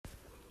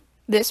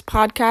This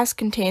podcast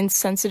contains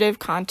sensitive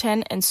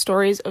content and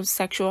stories of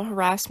sexual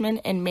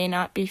harassment and may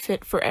not be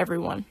fit for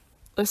everyone.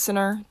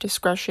 Listener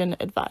discretion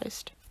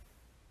advised.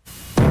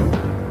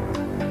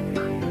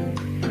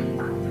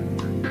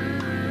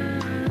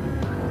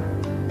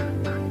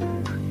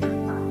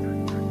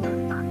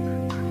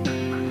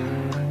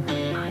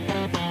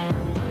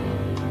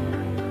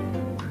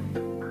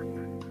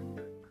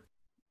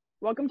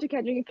 Welcome to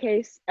Catching a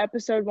Case,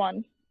 Episode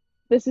 1.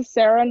 This is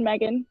Sarah and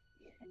Megan,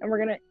 and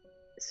we're going to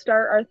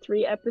start our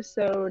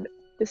 3-episode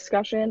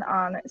discussion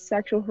on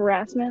sexual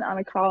harassment on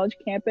a college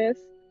campus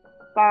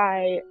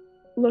by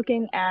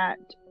looking at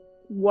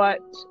what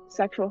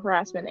sexual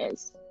harassment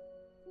is.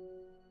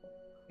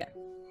 Yeah.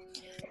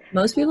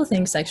 Most people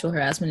think sexual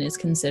harassment is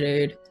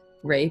considered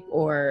rape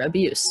or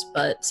abuse,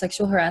 but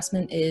sexual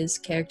harassment is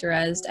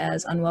characterized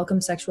as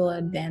unwelcome sexual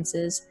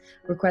advances,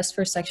 requests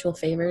for sexual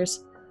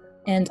favors,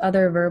 and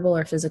other verbal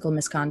or physical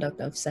misconduct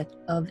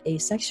of a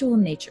sexual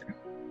nature.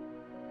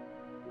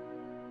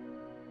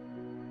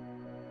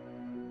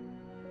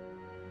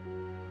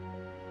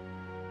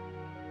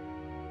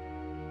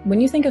 When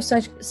you think of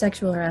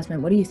sexual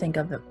harassment, what do you think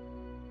of it?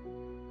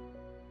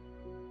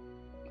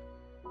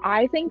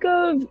 I think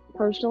of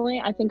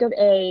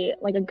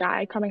a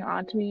guy coming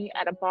on to me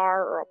at a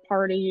bar or a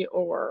party,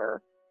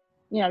 or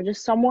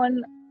just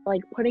someone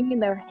like putting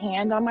their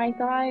hand on my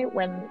thigh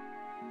when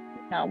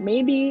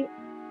maybe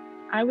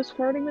I was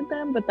flirting with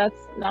them, but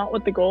that's not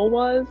what the goal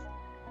was.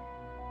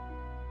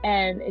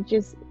 And it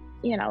just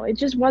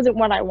wasn't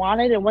what I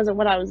wanted. It wasn't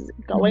what I was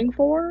going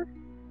for.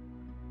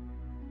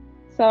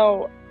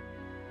 So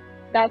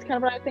that's kind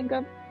of what I think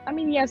of. I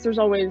mean, yes, there's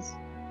always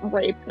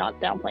rape, not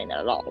downplaying that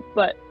at all,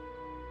 but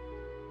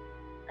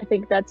I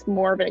think that's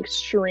more of an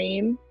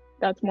extreme.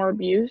 That's more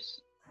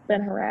abuse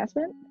than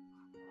harassment.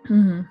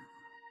 Mm-hmm. Does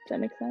that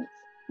make sense?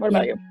 What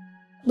about you?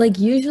 Like,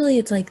 usually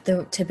it's like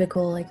the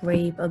typical like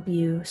rape,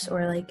 abuse,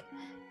 or like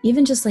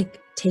even just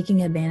like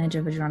taking advantage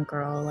of a drunk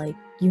girl. Like,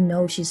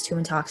 she's too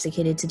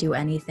intoxicated to do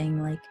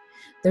anything. Like,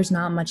 there's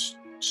not much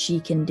she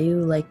can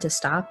do like to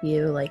stop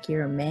you. Like,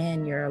 you're a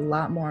man, you're a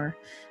lot more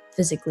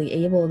physically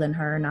able than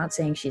her. Not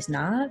saying she's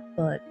not,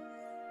 but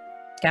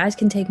guys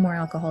can take more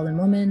alcohol than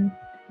women.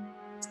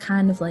 It's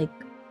kind of like,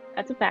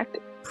 that's a fact,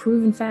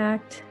 proven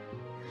fact.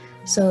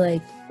 So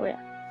like, oh yeah,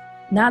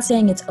 not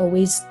saying it's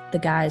always the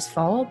guy's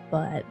fault,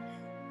 but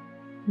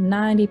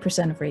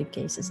 90% of rape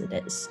cases it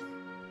is.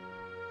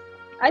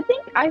 I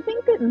think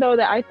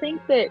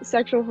that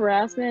sexual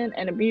harassment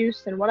and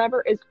abuse and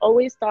whatever is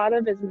always thought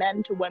of as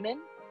men to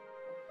women,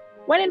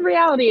 when in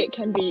reality it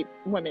can be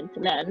women to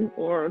men,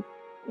 or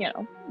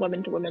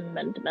women to women,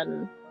 men to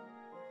men,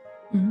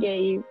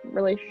 gay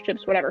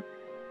relationships, whatever.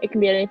 It can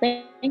be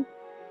anything.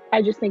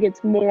 I just think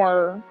it's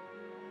more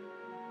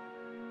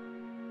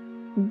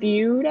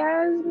viewed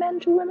as men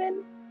to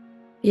women.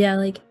 Yeah,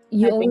 like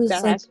I think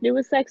that has to do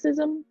with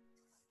sexism.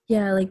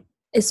 Yeah, like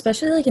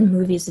especially like in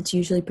movies, it's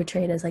usually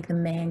portrayed as like the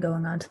man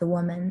going on to the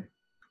woman,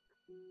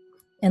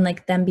 and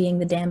like them being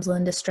the damsel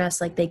in distress,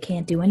 like they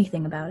can't do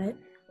anything about it.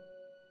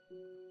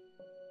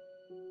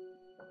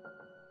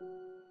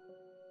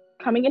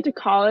 Coming into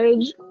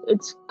college,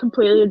 it's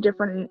completely a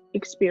different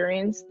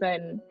experience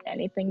than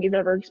anything you've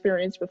ever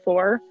experienced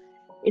before.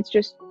 It's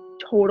just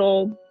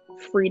total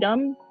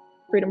freedom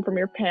from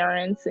your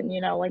parents, and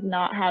like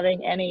not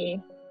having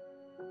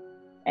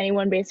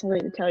anyone basically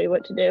to tell you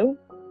what to do.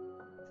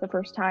 It's the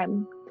first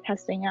time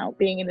testing out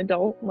being an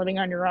adult, living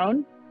on your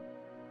own.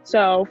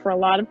 So for a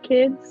lot of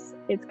kids,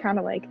 it's kind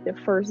of like the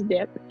first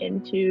dip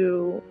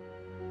into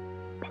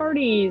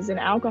parties and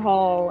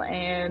alcohol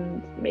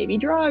and maybe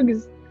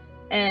drugs,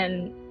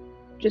 and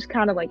just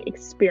kind of like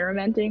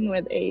experimenting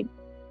with a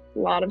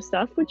lot of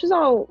stuff, which is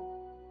all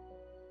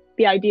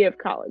the idea of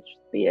college.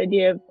 The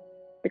idea of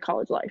the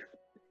college life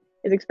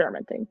is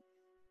experimenting.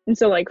 And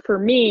so like for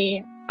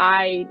me,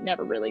 I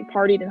never really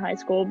partied in high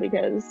school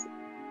because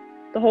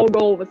the whole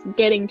goal was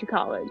getting to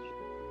college,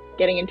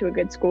 getting into a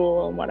good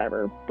school and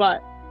whatever.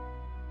 But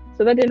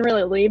so that didn't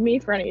really leave me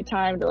for any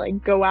time to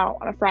like go out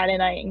on a Friday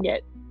night and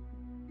get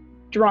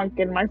drunk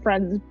in my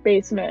friend's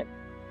basement.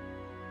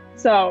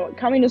 So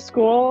coming to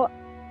school,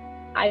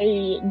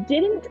 I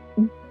didn't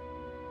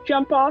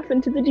jump off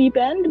into the deep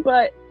end,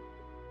 but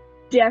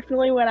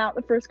definitely went out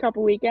the first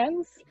couple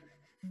weekends.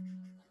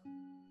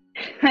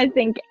 I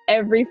think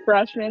every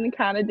freshman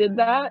kind of did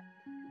that.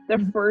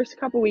 The first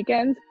couple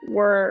weekends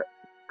were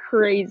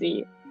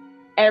crazy.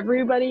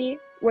 Everybody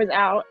was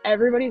out.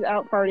 Everybody's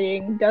out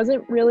partying.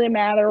 Doesn't really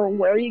matter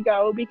where you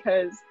go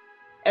because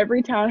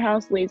every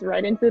townhouse leads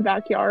right into the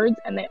backyards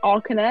and they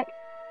all connect.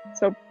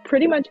 So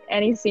pretty much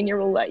any senior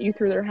will let you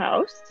through their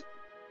house.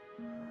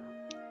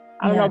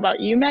 I don't know about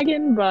you,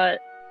 Megan, but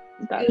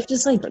it's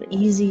just like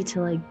easy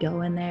to like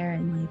go in there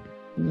and like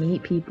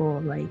meet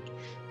people. Like,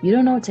 you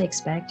don't know what to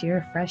expect. You're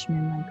a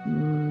freshman.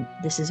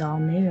 Like, this is all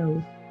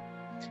new.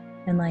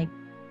 And like,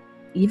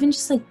 even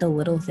just like the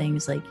little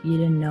things, like you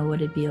didn't know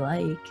what it'd be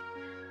like.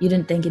 You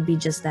didn't think it'd be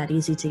just that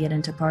easy to get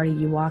into party.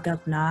 You walk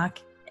up, knock.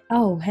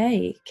 Oh,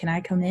 hey, can I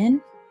come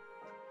in?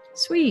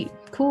 Sweet,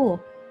 cool.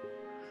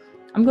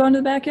 I'm going to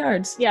the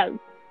backyards. Yeah,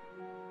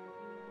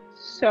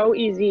 so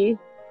easy,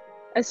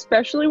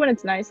 especially when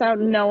it's nice out.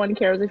 No one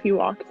cares if you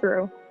walk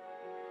through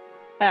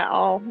at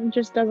all. It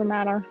just doesn't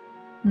matter.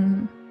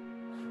 Mm-hmm.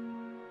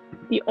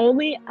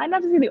 I'm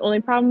not to say the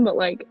only problem, but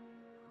like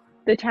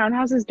the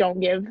townhouses don't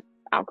give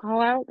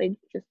alcohol out. They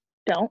just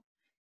don't,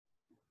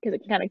 because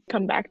it can kind of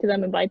come back to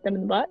them and bite them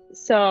in the butt.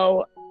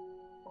 So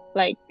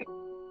like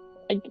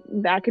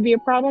that could be a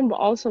problem, but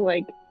also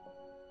like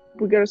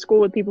we go to school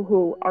with people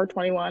who are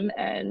 21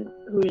 and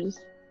whose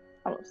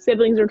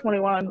siblings are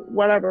 21,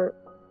 whatever.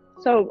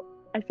 So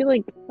I feel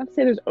like, not to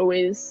say there's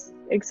always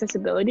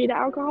accessibility to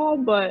alcohol,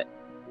 but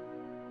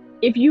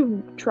if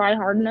you try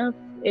hard enough,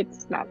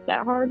 it's not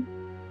that hard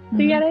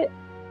to get it.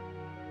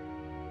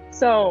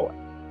 So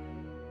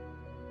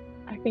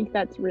I think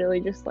that's really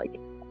just like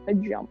a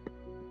jump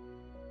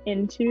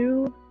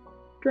into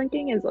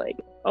drinking, is like,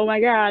 oh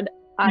my God,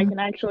 I can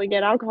actually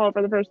get alcohol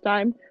for the first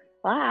time.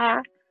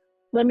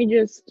 Let me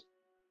just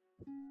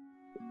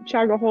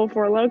chug a whole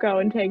Four Loko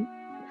and take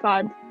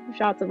 5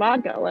 shots of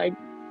vodka. Like,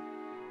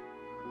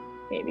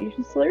 maybe you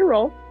should slow your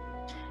roll.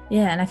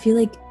 Yeah, and I feel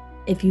like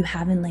if you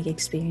haven't like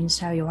experienced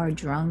how you are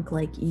drunk,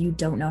 like you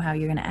don't know how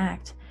you're gonna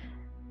act.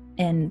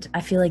 And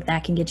I feel like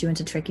that can get you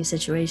into tricky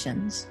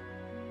situations.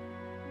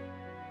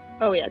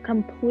 Oh yeah,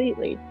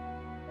 completely.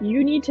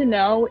 You need to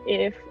know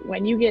if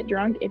when you get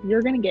drunk, if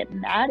you're gonna get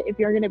mad, if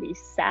you're gonna be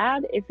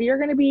sad, if you're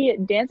gonna be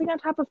dancing on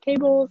top of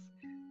tables,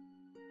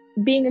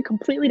 being a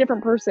completely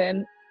different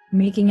person.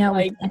 Making out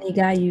with any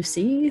guy you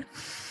see.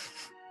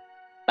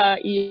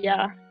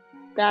 Yeah,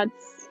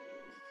 that's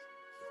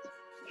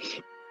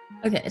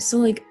okay. So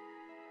like,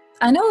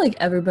 I know like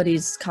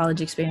everybody's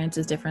college experience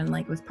is different,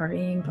 like with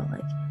partying, but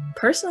like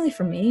personally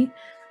for me,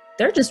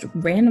 they're just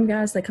random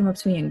guys that come up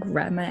to me and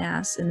grab my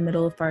ass in the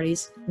middle of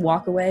parties,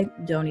 walk away,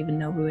 don't even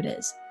know who it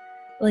is.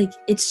 Like,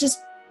 it's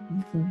just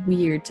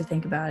weird to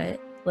think about it.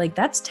 Like,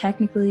 that's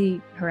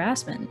technically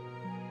harassment.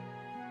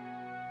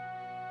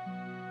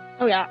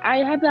 Oh yeah, I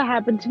have that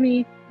happen to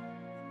me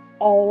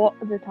all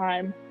the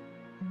time.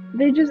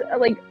 They just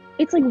like,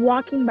 it's like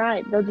walking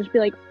by. They'll just be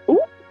like,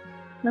 "Ooh,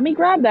 let me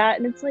grab that,"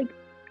 and it's like,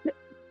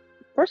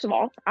 first of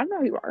all, I don't know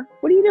who you are.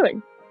 What are you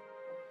doing?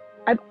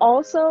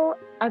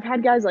 I've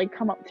had guys like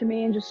come up to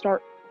me and just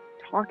start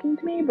talking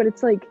to me, but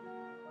it's like,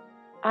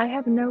 I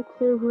have no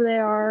clue who they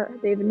are.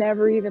 They've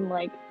never even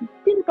like,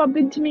 didn't bump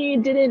into me,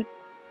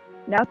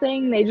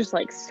 nothing. They just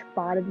like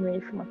spotted me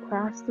from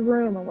across the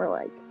room and were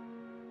like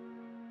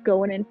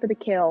going in for the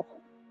kill.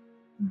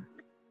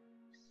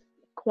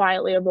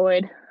 Quietly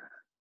avoid.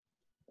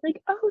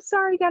 Like, oh,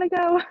 sorry, gotta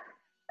go.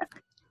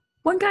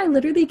 One guy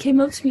literally came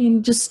up to me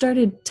and just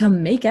started to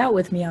make out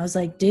with me. I was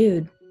like,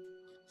 dude,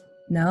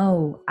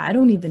 no, I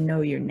don't even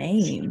know your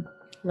name.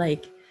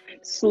 Like,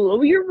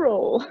 slow your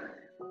roll.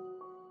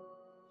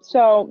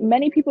 So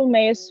many people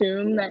may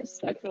assume that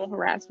sexual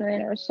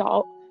harassment or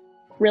assault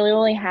really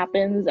only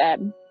happens at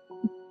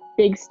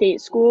big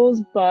state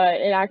schools, but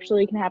it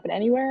actually can happen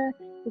anywhere.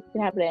 It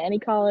can happen at any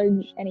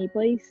college, any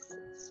place.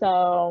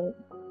 So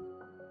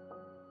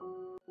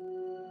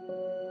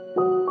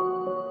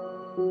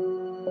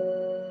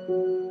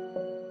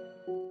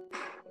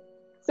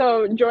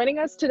joining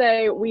us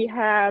today, we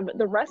have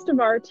the rest of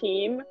our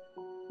team,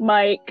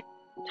 Mike,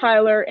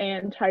 Tyler,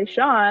 and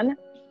Tyshawn,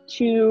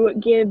 to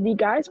give the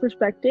guys'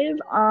 perspective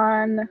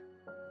on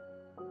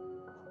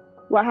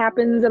what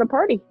happens at a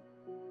party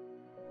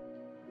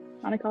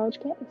on a college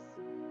campus.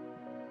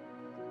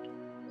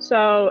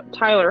 So,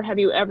 Tyler, have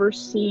you ever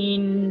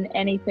seen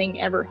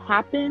anything ever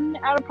happen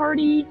at a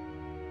party?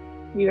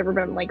 Have you ever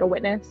been like a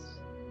witness?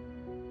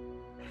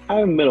 I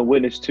haven't been a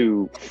witness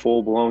to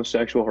full-blown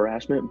sexual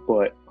harassment,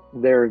 but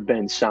there have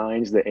been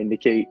signs that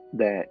indicate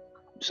that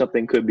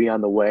something could be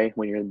on the way.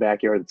 When you're in the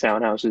backyard of the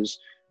townhouses,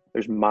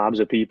 there's mobs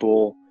of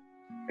people,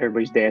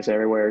 everybody's dancing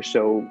everywhere.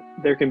 So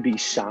there can be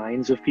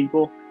signs of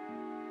people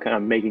kind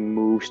of making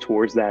moves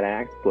towards that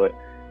act, but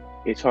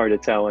it's hard to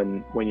tell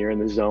when you're in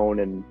the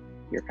zone and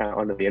you're kind of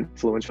under the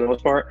influence for the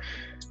most part.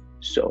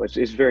 So it's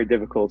very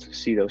difficult to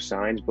see those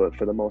signs, but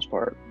for the most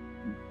part,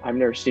 I've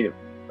never seen it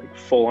like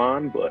full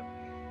on, but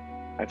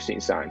I've seen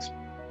signs.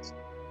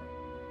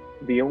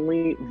 The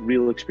only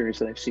real experience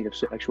that I've seen of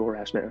sexual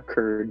harassment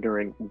occurred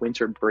during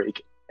winter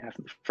break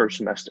after the first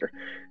semester.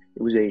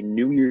 It was a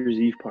New Year's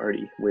Eve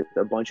party with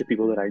a bunch of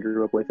people that I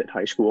grew up with at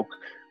high school,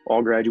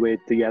 all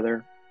graduated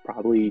together,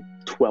 probably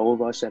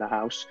 12 of us at a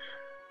house.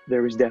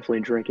 There was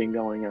definitely drinking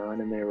going on,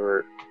 and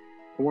there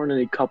weren't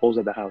any couples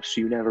at the house,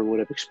 so you never would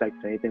have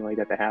expected anything like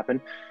that to happen.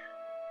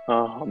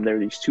 There were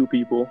these two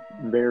people,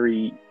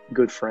 very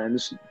good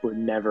friends, but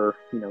never,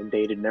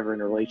 dated, never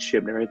in a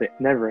relationship,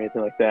 never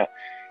anything like that.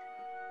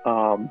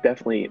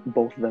 Definitely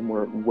both of them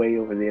were way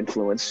over the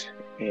influence,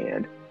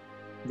 and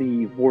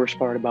the worst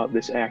part about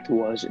this act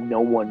was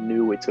no one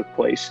knew it took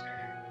place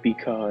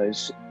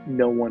because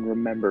no one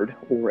remembered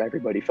or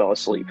everybody fell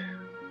asleep.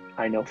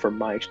 I know from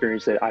my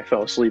experience that I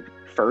fell asleep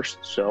first,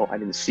 so I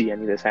didn't see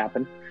any of this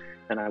happen,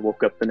 and I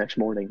woke up the next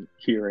morning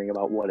hearing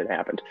about what had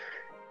happened.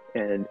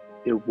 And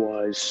it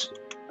was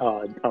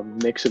a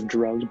mix of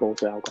drugs,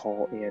 both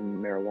alcohol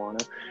and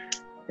marijuana.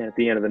 And at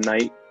the end of the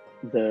night,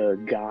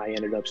 the guy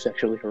ended up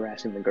sexually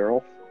harassing the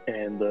girl.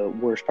 And the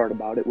worst part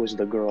about it was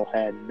the girl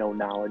had no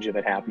knowledge of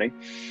it happening.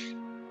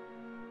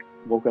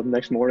 Woke up the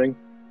next morning,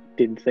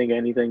 didn't think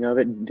anything of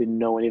it, didn't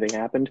know anything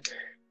happened.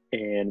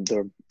 And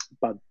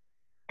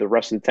the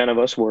rest of the 10 of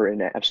us were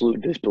in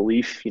absolute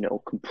disbelief,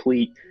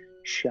 complete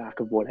shock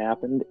of what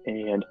happened.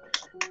 And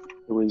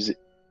it was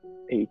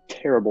a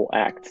terrible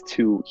act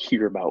to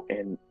hear about,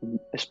 and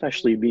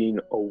especially being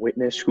a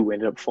witness who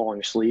ended up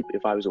falling asleep.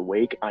 If I was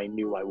awake, I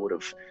knew I would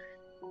have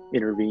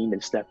intervened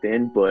and stepped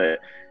in, but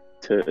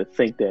to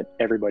think that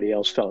everybody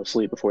else fell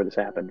asleep before this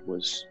happened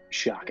was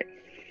shocking.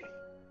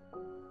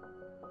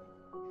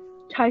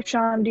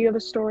 Tyshawn, do you have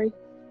a story?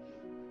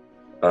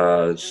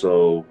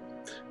 So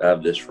I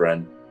have this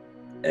friend,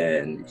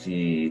 and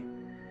he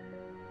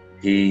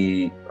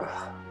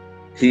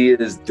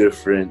is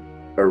different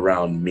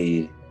around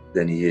me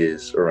than he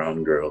is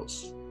around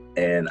girls.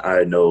 And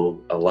I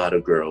know a lot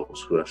of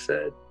girls who have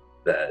said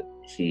that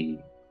he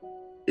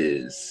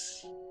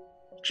is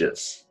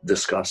just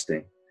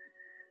disgusting.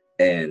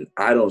 And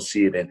I don't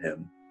see it in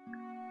him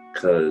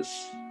because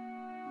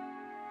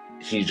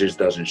he just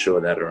doesn't show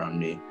that around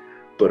me.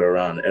 But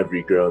around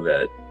every girl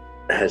that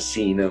has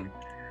seen him,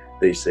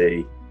 they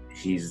say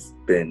he's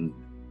been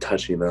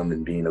touching them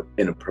and being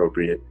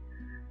inappropriate.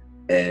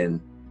 And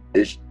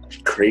it's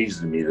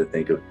crazy to me to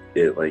think of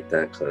it like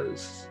that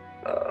because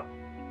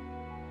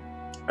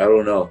I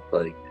don't know,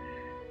 like,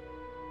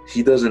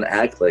 he doesn't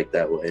act like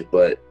that way,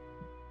 but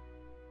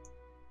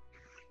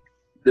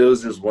there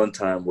was this one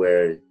time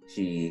where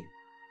he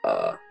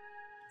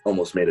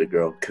almost made a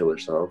girl kill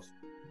herself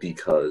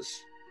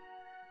because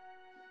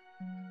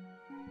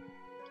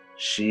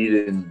she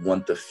didn't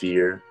want the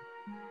fear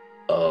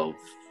of,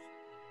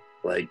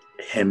 like,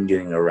 him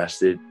getting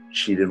arrested.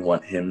 She didn't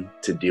want him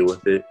to deal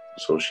with it,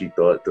 so she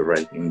thought the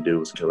right thing to do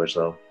was kill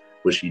herself,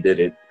 which she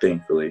didn't,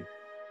 thankfully.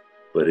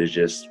 But it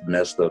just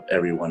messed up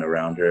everyone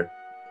around her.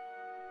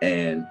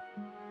 And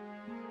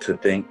to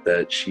think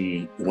that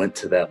she went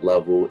to that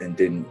level and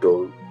didn't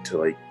go to,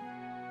 like,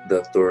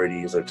 the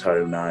authorities or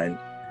Title IX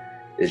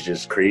is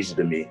just crazy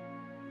to me.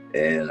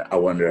 And I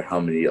wonder how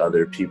many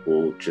other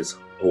people just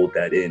hold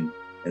that in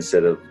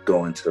instead of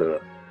going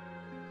to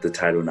the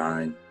Title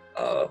IX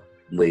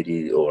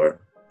lady or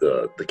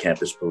the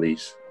campus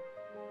police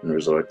and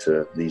resort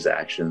to these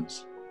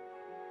actions.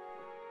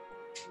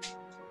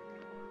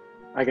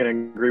 I can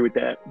agree with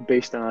that.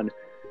 Based on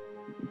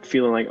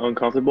feeling like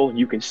uncomfortable,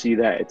 you can see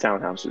that at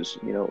townhouses.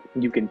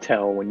 You can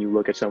tell when you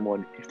look at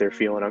someone if they're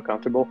feeling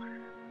uncomfortable,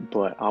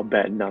 but I'll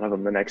bet none of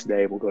them the next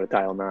day will go to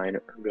Title IX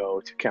or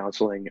go to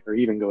counseling or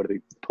even go to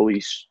the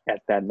police at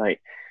that night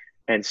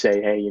and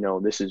say, hey,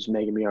 this is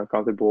making me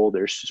uncomfortable.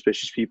 There's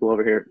suspicious people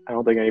over here. I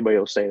don't think anybody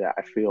will say that.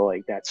 I feel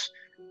like that's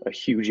a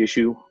huge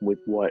issue with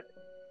what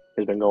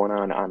has been going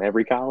on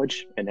every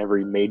college and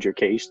every major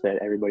case, that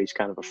everybody's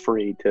kind of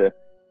afraid to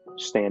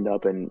stand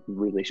up and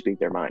really speak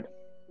their mind.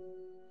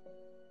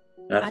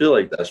 And I feel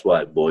like that's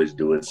why boys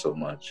do it so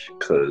much,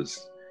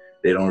 because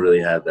they don't really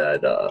have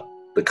that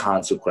the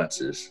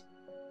consequences.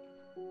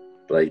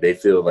 Like, they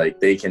feel like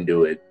they can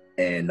do it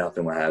and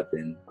nothing will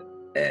happen,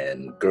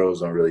 and girls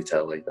don't really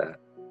tell like that.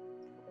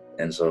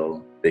 And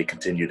so they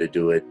continue to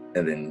do it,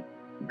 and then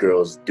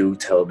girls do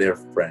tell their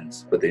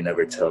friends, but they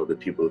never tell the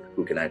people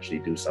who can actually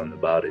do something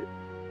about it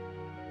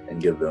and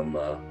give them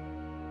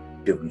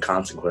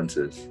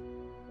consequences.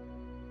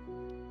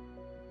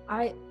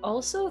 I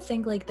also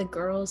think, like, the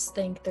girls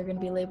think they're gonna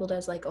be labeled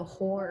as, like, a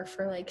whore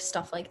for, like,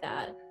 stuff like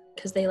that,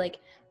 because they, like,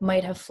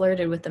 might have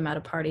flirted with them at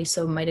a party,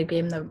 so might have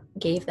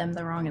gave them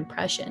the wrong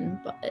impression.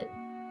 But,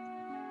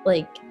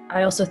 like,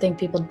 I also think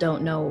people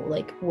don't know,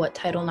 like, what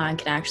Title IX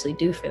can actually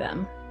do for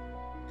them,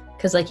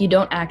 because, like, you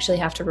don't actually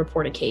have to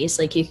report a case.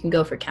 Like, you can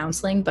go for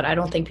counseling, but I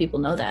don't think people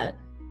know that,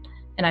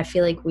 and I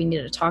feel like we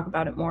need to talk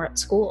about it more at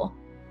school.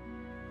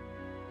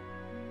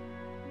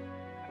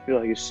 I feel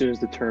like as soon as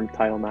the term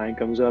Title IX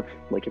comes up,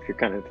 like, if you're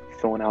kind of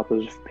filling out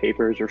those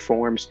papers or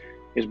forms,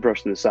 is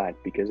brushed to the side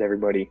because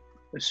everybody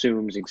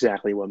assumes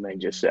exactly what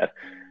Meg just said.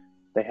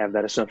 They have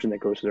that assumption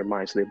that goes to their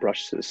mind, so they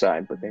brush it to the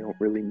side, but they don't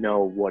really know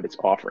what it's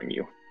offering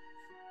you.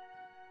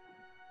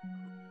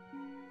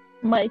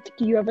 Mike,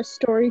 do you have a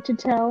story to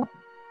tell?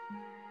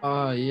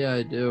 Yeah,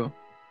 I do.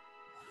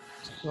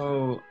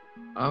 So,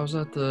 I was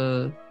at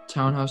the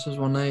townhouses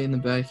one night in the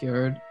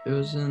backyard. It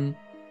was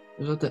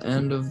at the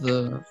end of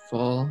the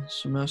fall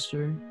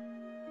semester.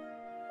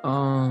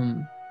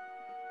 And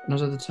I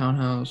was at the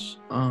townhouse.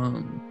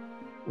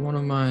 One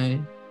of my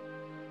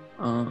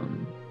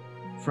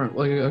friend,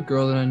 like a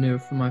girl that I knew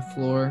from my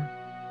floor,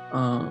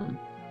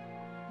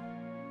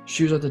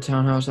 she was at the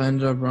townhouse. I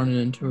ended up running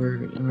into her,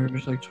 and we were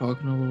just, like,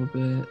 talking a little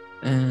bit.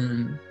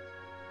 And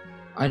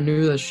I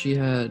knew that she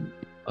had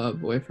a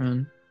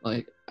boyfriend,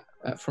 like,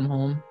 from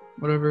home,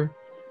 whatever.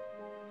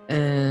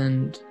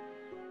 And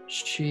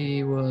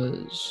she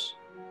was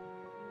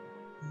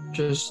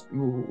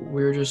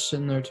we were just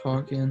sitting there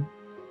talking,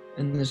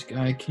 and this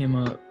guy came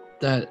up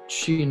that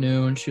she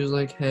knew, and she was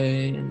like,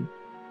 hey, and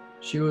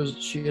she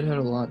had had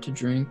a lot to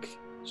drink,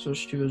 so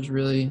she was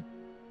really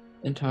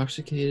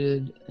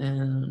intoxicated,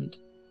 and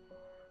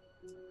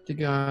the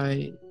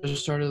guy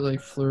just started like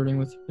flirting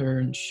with her,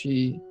 and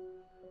she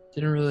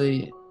didn't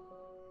really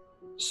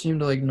seem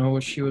to like know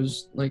what she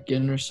was like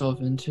getting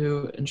herself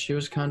into, and she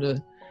kind of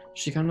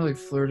like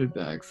flirted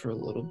back for a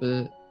little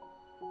bit,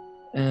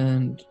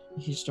 and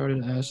he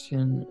started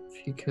asking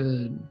if he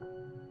could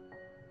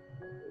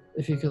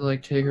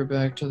like take her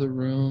back to the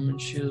room,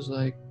 and she was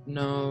like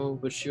no,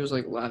 but she was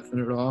like laughing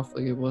it off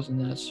like it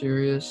wasn't that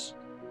serious,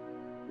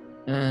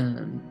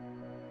 and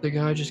the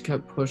guy just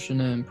kept pushing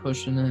it and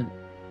pushing it,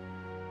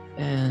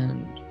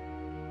 and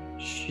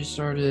she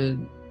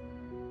started,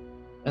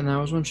 and that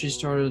was when she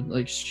started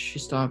like she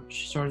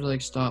started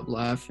like stop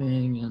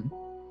laughing, and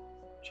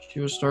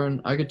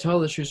I could tell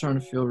that she was starting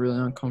to feel really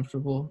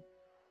uncomfortable,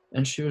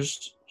 and she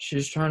was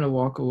trying to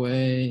walk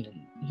away,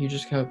 and he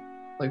just kept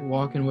like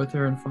walking with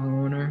her and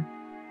following her.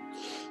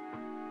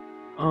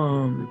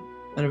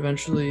 And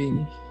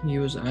eventually he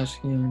was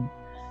asking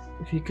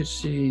if he could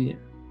see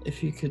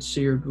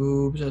her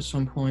boobs at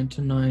some point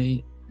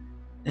tonight,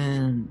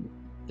 and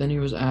then he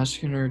was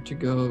asking her to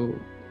go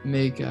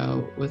make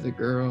out with a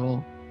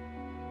girl.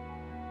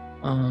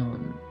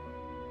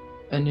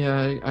 And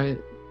yeah,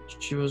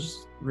 she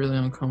was really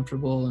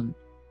uncomfortable, and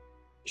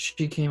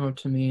she came up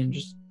to me and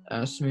just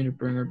asked me to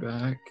bring her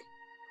back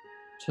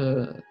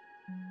to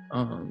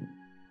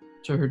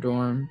her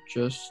dorm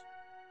just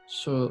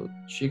so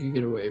she could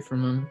get away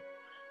from him.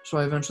 So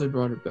I eventually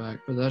brought her back,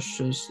 but that's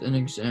just an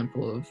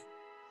example of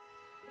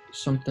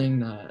something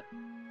that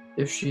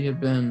if she had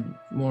been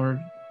more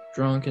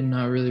drunk and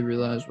not really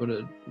realized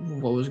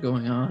what was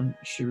going on,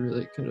 she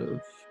really could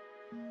have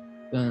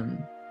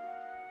been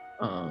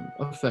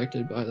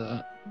affected by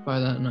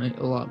that night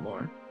a lot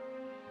more.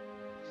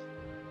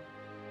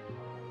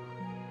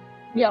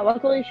 Yeah,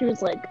 luckily she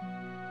was like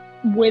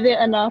with it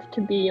enough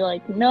to be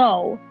like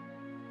no,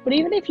 but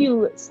even if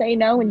you say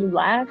no and you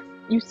laugh,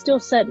 you still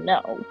said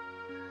no,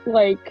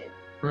 like,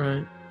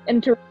 right.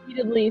 And to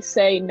repeatedly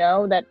say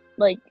no, that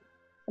like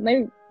when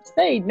they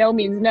say no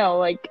means no,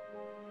 like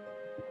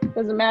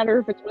doesn't matter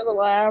if it's with a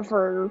laugh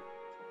or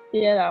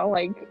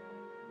like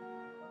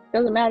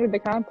doesn't matter the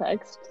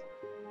context.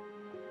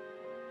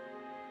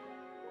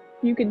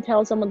 You can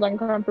tell someone's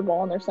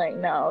uncomfortable and they're saying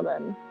no,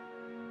 then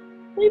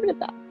leave it at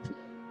that.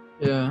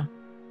 Yeah.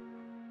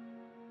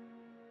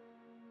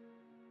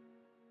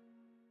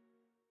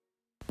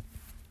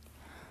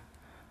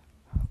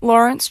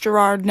 Lawrence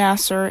Gerard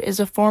Nassar is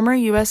a former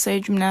USA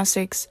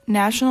Gymnastics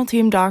national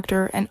team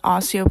doctor and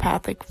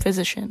osteopathic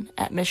physician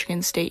at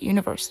Michigan State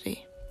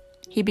University.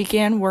 He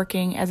began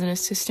working as an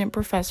assistant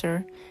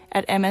professor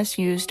at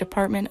MSU's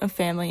Department of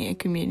Family and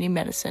Community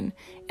Medicine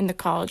in the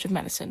College of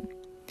Medicine.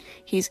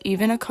 He's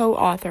even a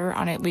co-author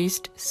on at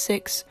least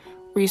 6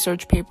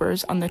 research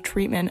papers on the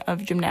treatment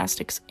of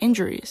gymnastics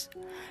injuries,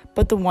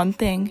 but the one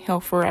thing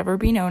he'll forever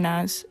be known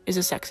as is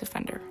a sex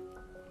offender.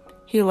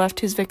 He left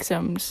his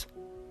victims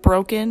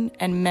broken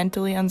and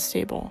mentally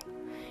unstable.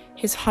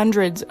 His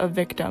hundreds of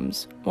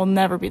victims will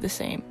never be the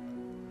same.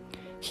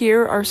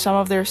 Here are some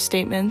of their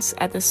statements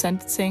at the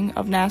sentencing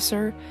of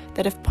Nassar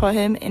that have put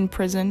him in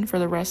prison for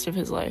the rest of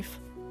his life.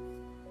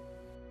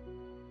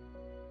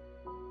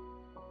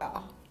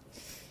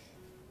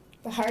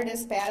 The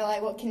hardest battle I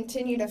will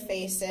continue to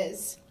face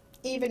is,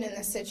 even in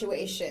the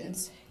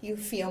situations you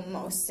feel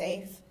most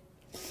safe,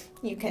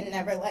 you can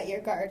never let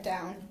your guard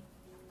down.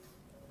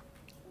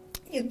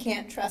 You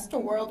can't trust a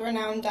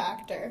world-renowned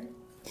doctor.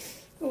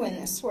 Who in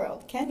this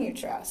world can you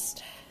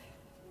trust?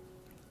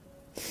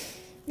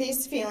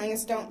 These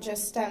feelings don't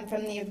just stem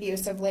from the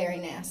abuse of Larry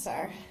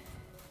Nassar.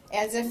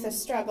 As if the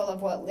struggle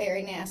of what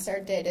Larry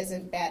Nassar did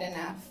isn't bad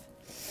enough.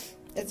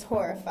 It's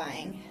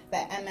horrifying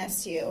that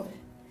MSU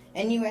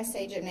and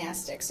USA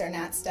Gymnastics are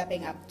not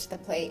stepping up to the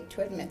plate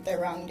to admit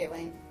their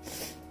wrongdoing.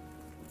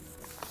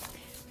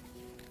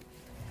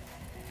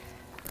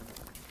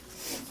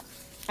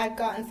 I've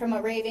gotten from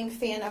a raving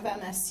fan of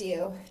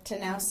MSU to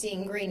now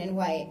seeing green and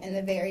white in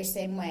the very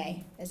same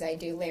way as I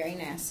do Larry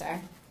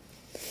Nassar.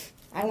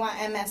 I want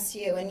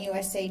MSU and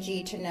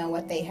USAG to know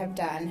what they have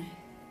done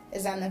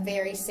is on the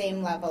very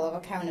same level of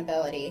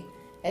accountability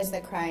as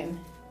the crime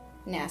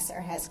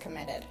Nassar has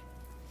committed.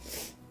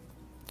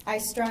 I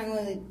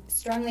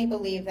strongly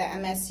believe that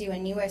MSU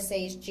and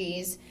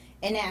USAG's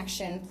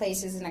inaction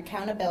places an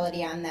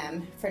accountability on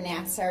them for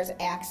Nassar's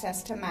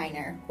access to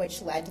minor,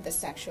 which led to the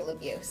sexual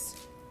abuse.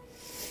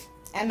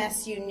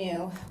 MSU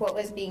knew what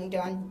was being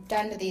done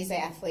to these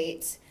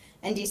athletes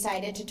and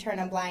decided to turn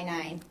a blind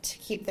eye to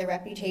keep their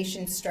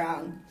reputation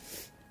strong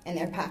and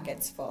their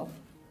pockets full.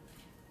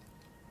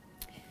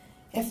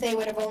 If they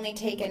would have only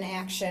taken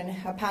action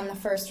upon the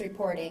first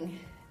reporting,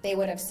 they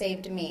would have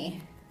saved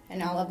me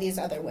and all of these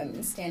other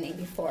women standing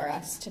before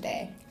us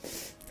today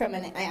from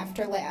an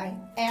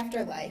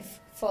afterlife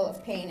full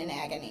of pain and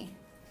agony.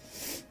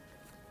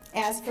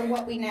 As for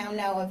what we now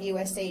know of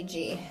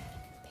USAG,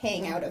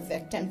 paying out a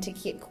victim to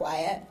keep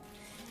quiet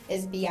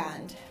is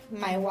beyond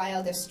my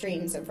wildest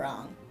dreams of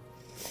wrong.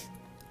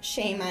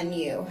 Shame on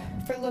you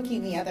for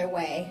looking the other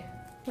way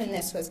when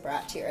this was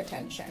brought to your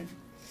attention.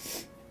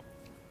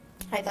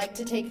 I'd like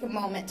to take a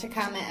moment to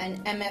comment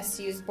on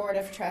MSU's Board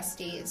of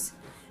Trustees,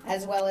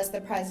 as well as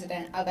the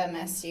president of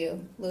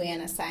MSU,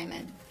 Louiana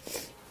Simon.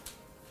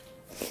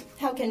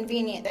 How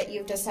convenient that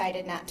you've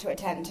decided not to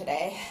attend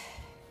today.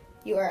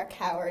 You are a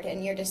coward,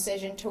 and your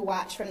decision to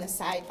watch from the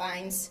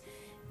sidelines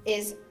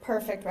is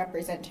perfect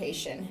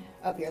representation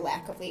of your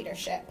lack of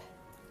leadership.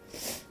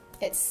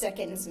 It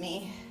sickens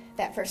me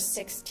that for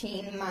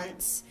 16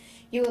 months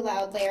you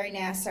allowed Larry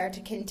Nassar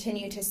to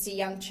continue to see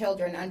young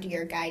children under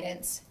your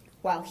guidance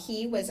while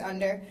he was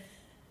under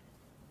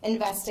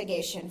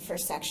investigation for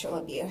sexual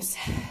abuse.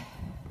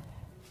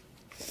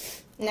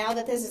 Now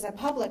that this is a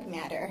public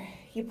matter,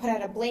 you put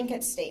out a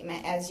blanket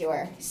statement as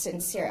your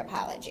sincere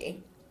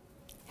apology.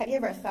 Have you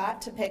ever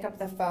thought to pick up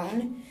the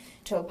phone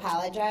to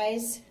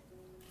apologize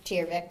to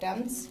your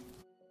victims?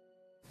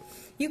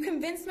 You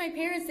convinced my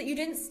parents that you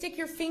didn't stick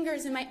your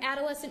fingers in my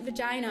adolescent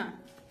vagina.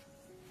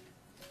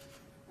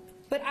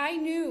 But I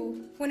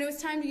knew when it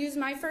was time to use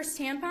my first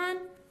tampon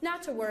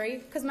not to worry,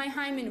 because my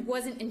hymen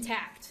wasn't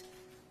intact.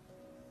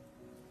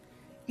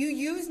 You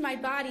used my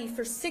body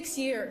for 6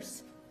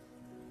 years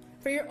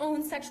for your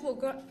own sexual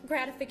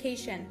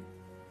gratification.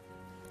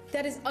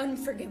 That is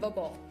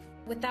unforgivable.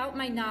 Without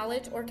my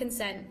knowledge or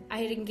consent, I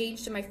had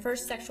engaged in my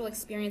first sexual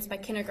experience by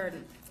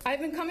kindergarten. I've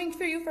been coming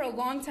for you for a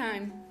long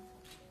time.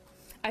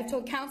 I've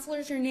told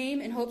counselors your name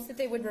in hopes that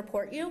they would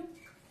report you.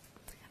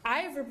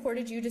 I have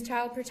reported you to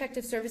Child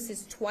Protective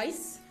Services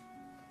twice.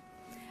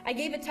 I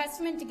gave a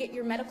testament to get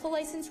your medical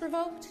license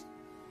revoked.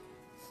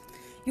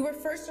 You were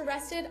first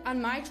arrested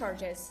on my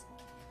charges.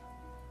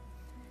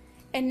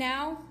 And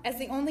now, as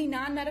the only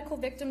non-medical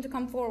victim to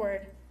come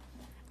forward,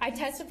 I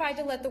testify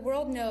to let the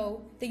world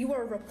know that you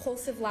are a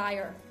repulsive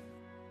liar.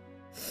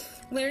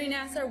 Larry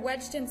Nassar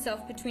wedged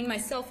himself between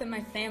myself and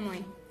my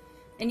family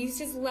and used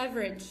his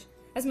leverage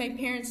as my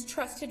parents'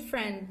 trusted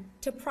friend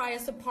to pry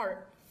us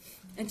apart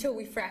until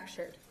we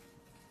fractured.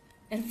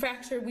 And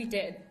fracture we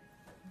did.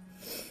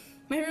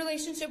 My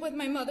relationship with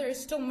my mother is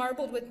still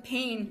marbled with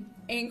pain,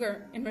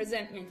 anger, and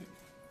resentment.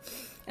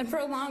 And for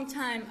a long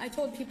time, I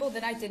told people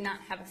that I did not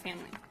have a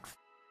family.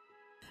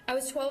 I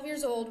was 12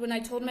 years old when I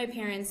told my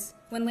parents,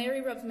 when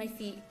Larry rubs my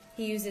feet,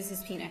 he uses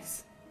his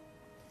penis.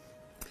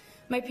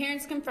 My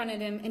parents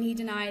confronted him and he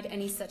denied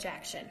any such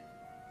action.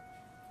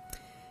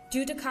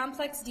 Due to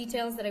complex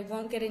details that I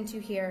won't get into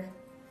here,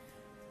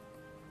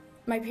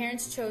 my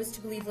parents chose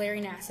to believe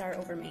Larry Nassar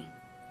over me.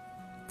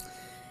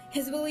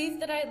 His belief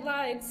that I had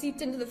lied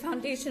seeped into the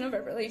foundation of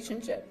our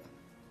relationship.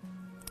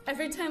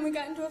 Every time we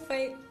got into a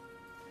fight,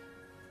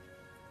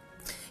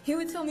 he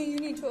would tell me, "You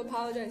need to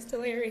apologize to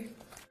Larry."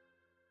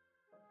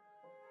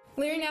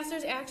 Larry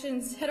Nassar's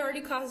actions had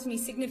already caused me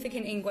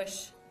significant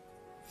anguish,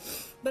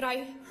 but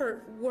I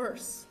hurt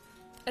worse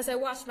as I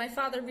watched my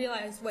father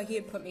realize what he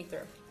had put me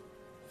through.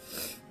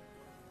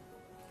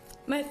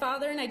 My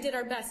father and I did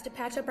our best to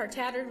patch up our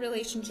tattered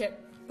relationship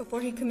before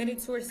he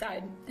committed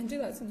suicide in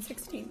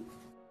 2016.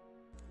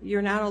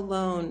 You're not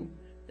alone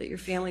that your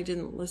family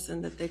didn't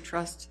listen, that they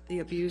trust the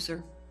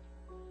abuser.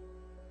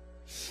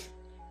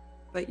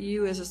 But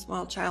you as a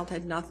small child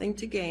had nothing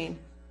to gain,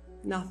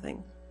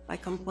 nothing, by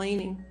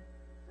complaining.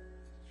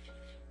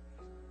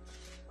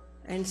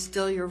 And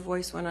still your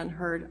voice went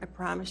unheard. I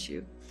promise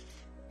you,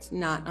 it's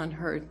not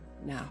unheard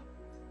now.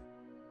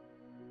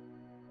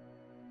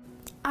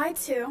 I,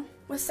 too,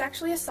 was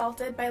sexually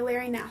assaulted by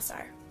Larry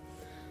Nassar,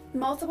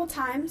 multiple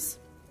times,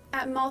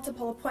 at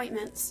multiple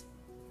appointments.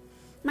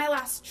 My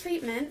last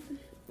treatment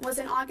was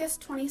in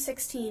August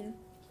 2016.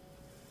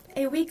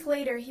 A week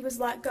later, he was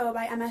let go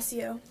by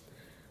MSU.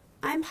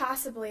 I'm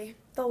possibly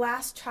the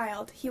last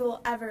child he will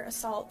ever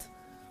assault.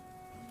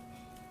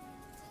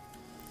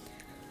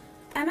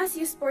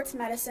 MSU Sports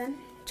Medicine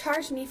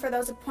charged me for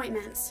those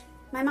appointments.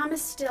 My mom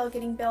is still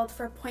getting billed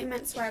for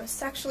appointments where I was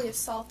sexually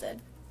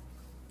assaulted.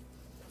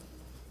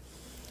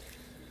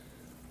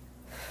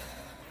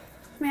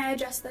 May I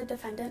address the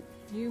defendant?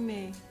 You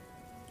may.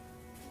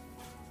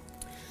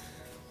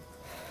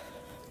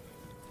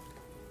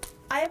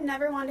 I have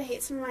never wanted to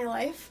hate someone in my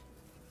life,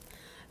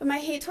 but my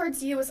hate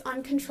towards you was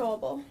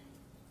uncontrollable.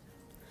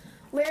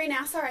 Larry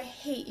Nassar, I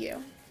hate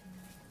you.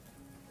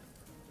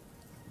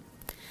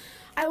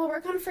 I will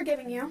work on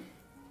forgiving you,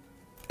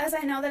 as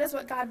I know that is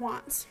what God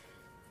wants.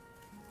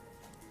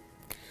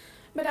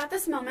 But at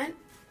this moment,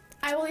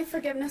 I will leave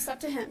forgiveness up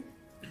to Him.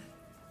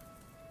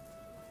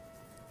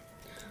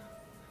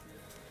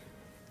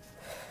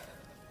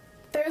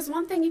 There is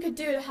one thing you could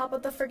do to help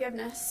with the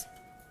forgiveness.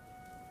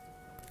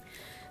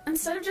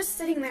 Instead of just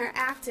sitting there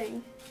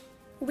acting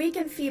weak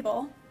and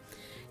feeble,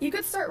 you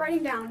could start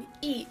writing down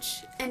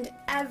each and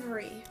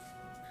every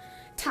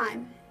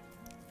time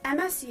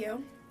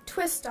MSU,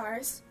 Twist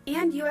Stars,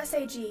 and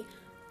USAG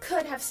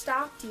could have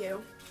stopped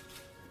you.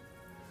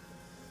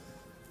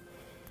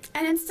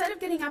 And instead of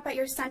getting up at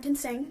your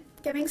sentencing,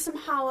 giving some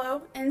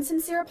hollow,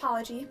 insincere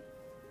apology,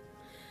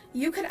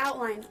 you could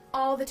outline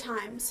all the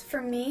times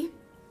for me,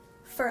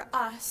 for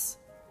us,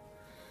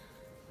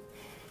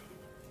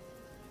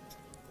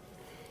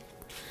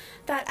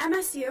 that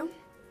MSU,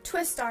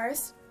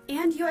 Twistars,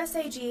 and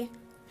USAG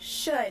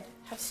should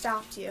have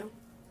stopped you.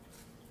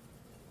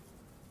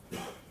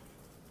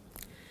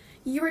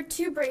 You were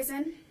too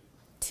brazen,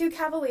 too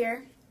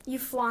cavalier, you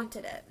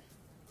flaunted it.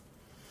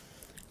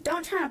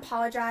 Don't try and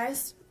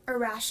apologize or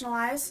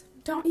rationalize.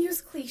 Don't use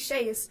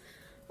cliches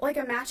like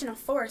a match in a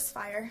forest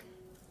fire.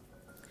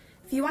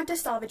 If you want to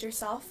salvage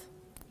yourself,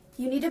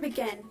 you need to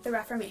begin the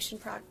reformation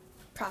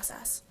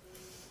process.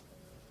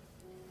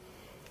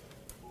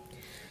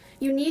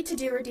 You need to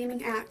do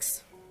redeeming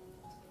acts.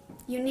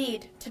 You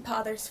need to put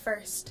others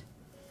first.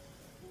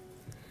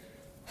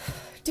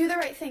 Do the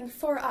right thing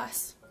for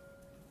us.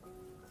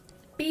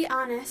 Be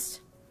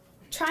honest.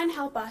 Try and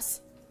help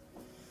us.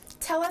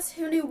 Tell us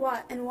who knew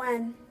what and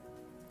when.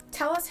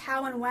 Tell us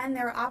how and when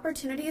there were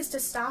opportunities to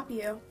stop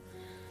you.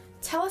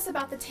 Tell us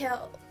about the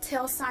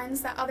tail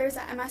signs that others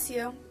at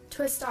MSU,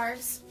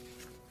 Twistars,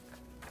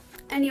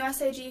 and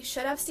USAG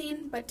should have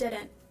seen but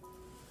didn't.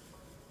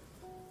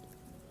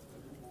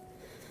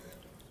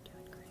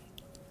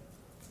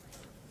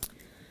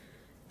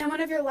 And one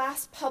of your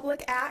last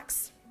public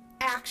acts,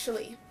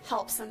 actually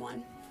help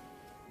someone.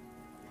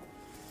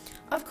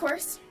 Of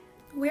course,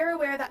 we are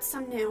aware that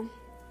some knew,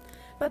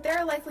 but there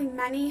are likely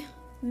many,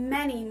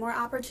 many more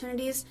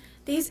opportunities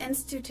these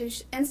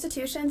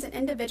institutions and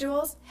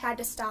individuals had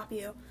to stop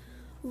you,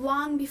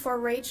 long before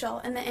Rachel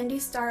and the Indy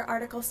Star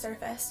article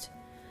surfaced.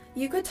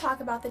 You could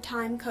talk about the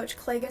time Coach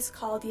Klages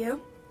called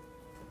you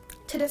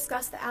to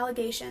discuss the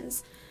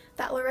allegations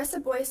that Larissa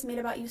Boyce made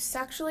about you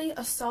sexually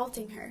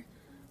assaulting her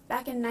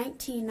back in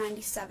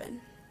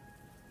 1997.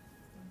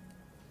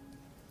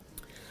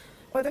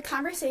 Or the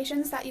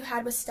conversations that you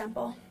had with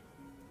Stemple.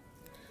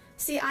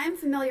 See, I am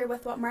familiar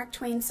with what Mark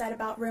Twain said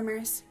about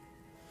rumors,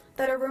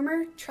 that a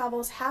rumor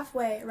travels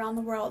halfway around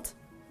the world.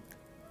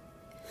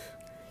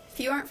 If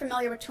you aren't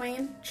familiar with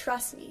Twain,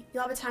 trust me,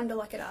 you'll have a time to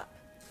look it up.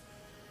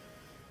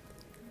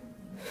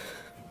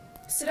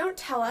 So don't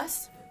tell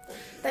us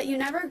that you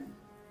never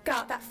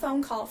got that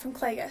phone call from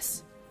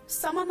Klages.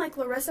 Someone like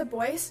Larissa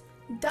Boyce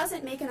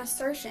doesn't make an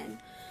assertion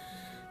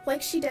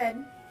like she did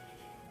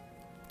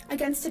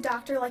against a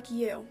doctor like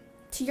you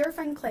to your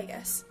friend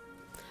Klages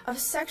of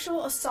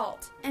sexual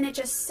assault, and it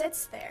just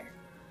sits there.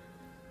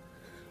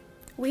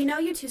 We know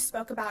you two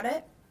spoke about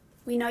it.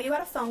 We know you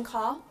had a phone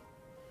call.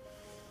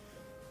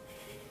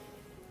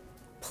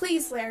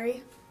 Please,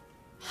 Larry,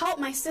 help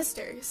my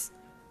sisters.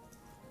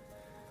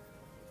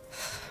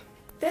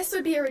 This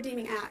would be a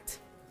redeeming act.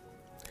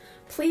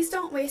 Please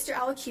don't waste your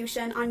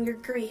elocution on your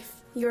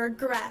grief, your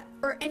regret,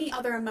 or any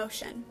other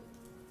emotion.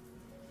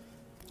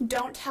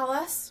 Don't tell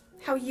us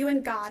how you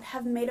and God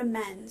have made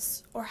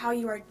amends or how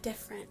you are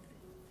different.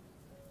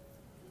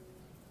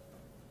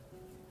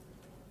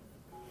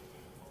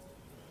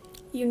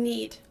 You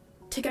need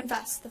to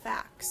confess the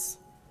facts.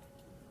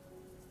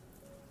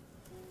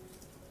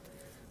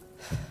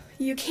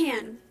 You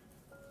can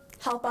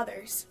help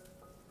others.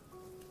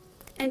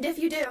 And if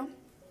you do,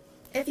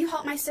 if you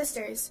help my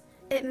sisters,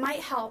 it might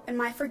help in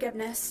my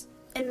forgiveness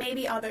and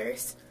maybe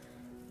others.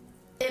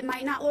 It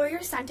might not lower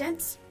your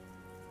sentence,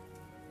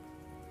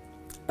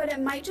 but it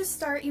might just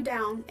start you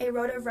down a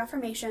road of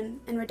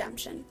reformation and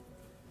redemption.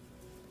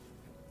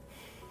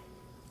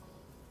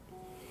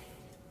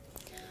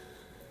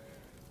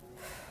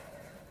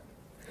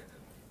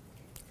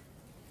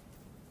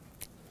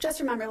 Just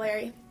remember,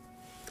 Larry,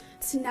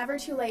 it's never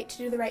too late to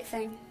do the right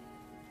thing.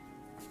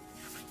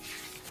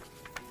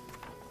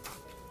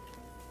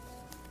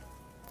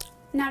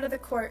 Now to the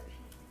court.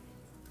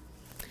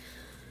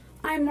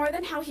 I am more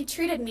than how he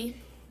treated me.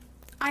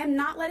 I am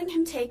not letting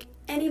him take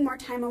any more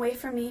time away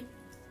from me.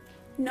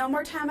 No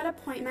more time at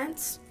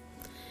appointments,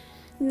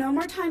 no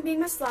more time being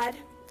misled,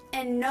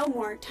 and no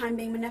more time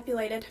being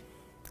manipulated.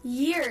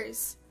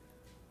 Years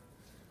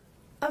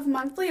of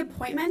monthly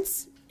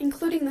appointments,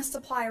 including the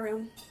supply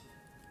room.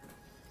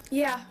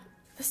 Yeah,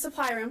 the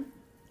supply room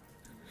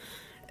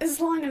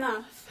is long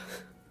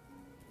enough.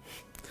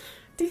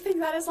 Do you think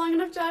that is long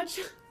enough, Judge?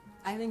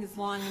 I think it's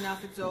long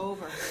enough, it's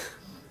over.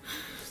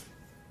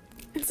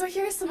 And so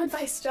here's some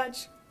advice,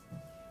 Judge.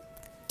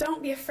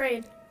 Don't be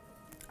afraid.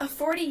 A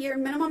 40-year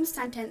minimum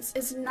sentence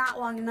is not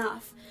long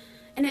enough,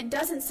 and it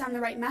doesn't send the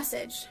right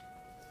message.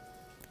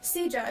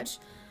 See, Judge,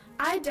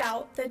 I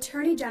doubt the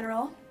Attorney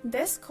General,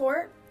 this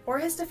court, or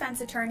his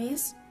defense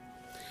attorneys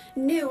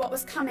knew what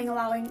was coming,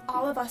 allowing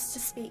all of us to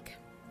speak.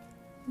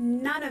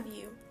 None of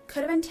you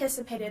could have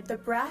anticipated the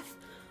breadth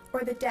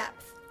or the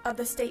depth of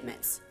the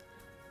statements,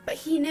 but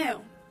he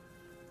knew.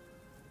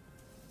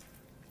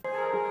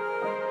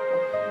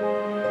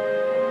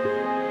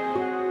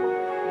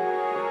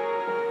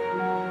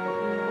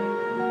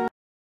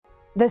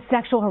 The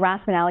sexual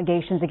harassment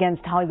allegations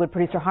against Hollywood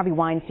producer Harvey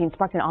Weinstein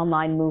sparked an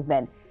online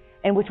movement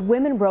in which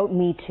women wrote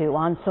Me Too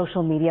on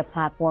social media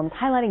platforms,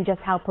 highlighting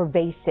just how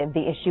pervasive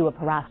the issue of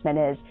harassment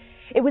is.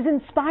 It was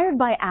inspired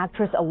by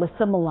actress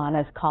Alyssa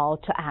Milano's call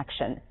to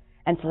action,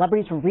 and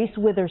celebrities from Reese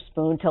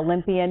Witherspoon to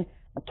Olympian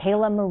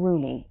Michaela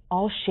Maroney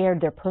all shared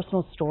their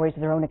personal stories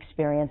of their own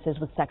experiences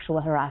with sexual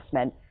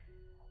harassment.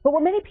 But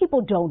what many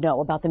people don't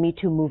know about the Me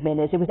Too movement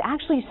is it was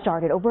actually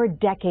started over a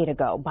decade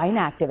ago by an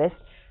activist,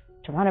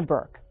 Tarana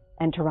Burke.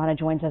 And Tarana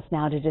joins us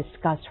now to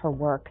discuss her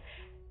work.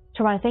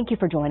 Tarana, thank you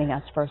for joining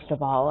us, first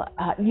of all.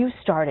 You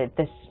started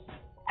this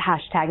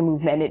hashtag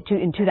movement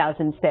in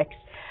 2006,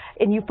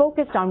 and you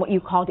focused on what you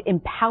called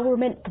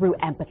empowerment through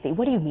empathy.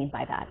 What do you mean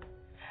by that?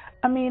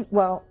 I mean,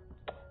 well,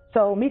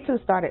 so Me Too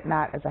started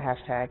not as a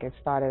hashtag. It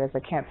started as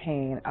a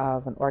campaign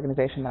of an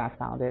organization that I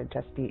founded,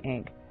 Just Be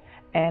Inc.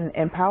 And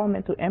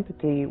empowerment through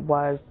empathy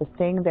was the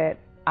thing that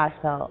I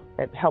felt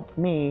that helped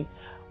me,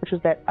 which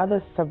was that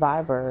other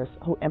survivors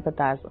who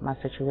empathized with my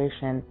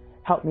situation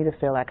helped me to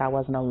feel like I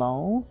wasn't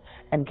alone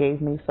and gave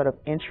me sort of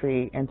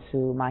entry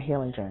into my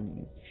healing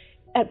journey.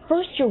 At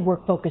first, your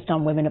work focused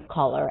on women of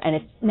color, and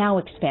it's now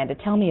expanded.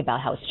 Tell me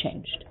about how it's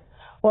changed.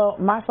 Well,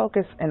 my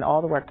focus in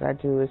all the work that I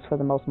do is for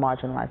the most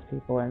marginalized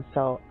people, and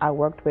so I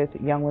worked with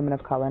young women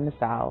of color in the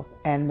South,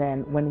 and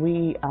then when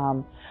we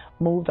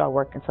moved our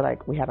work into,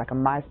 like, we had like a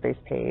MySpace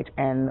page,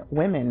 and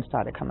women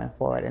started coming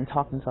forward and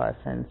talking to us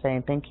and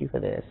saying thank you for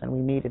this, and we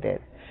needed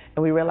it,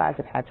 and we realized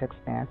it had to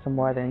expand to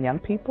more than young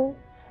people,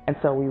 and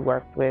so we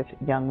worked with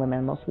young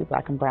women, mostly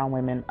Black and brown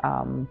women,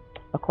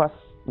 across,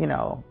 you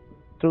know,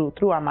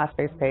 through our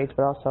MySpace page,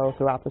 but also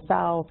throughout the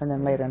South, and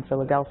then later in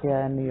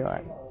Philadelphia and New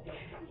York.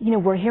 You know,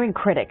 we're hearing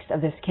critics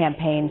of this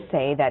campaign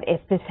say that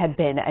if this had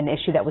been an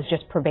issue that was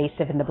just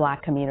pervasive in the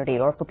Black community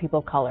or for people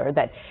of color,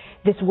 that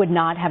this would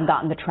not have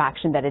gotten the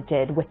traction that it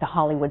did with the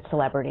Hollywood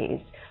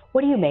celebrities.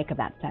 What do you make of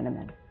that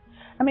sentiment?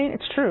 I mean,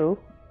 it's true.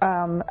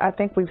 I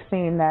think we've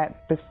seen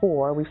that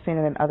before. We've seen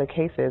it in other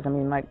cases. I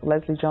mean, like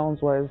Leslie Jones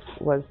was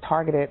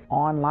targeted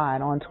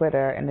online on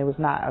Twitter, and there was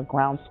not a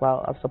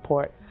groundswell of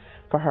support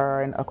for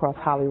her and across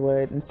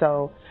Hollywood. And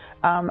so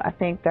I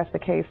think that's the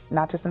case,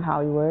 not just in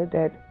Hollywood,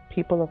 that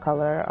people of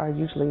color are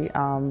usually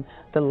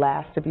the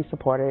last to be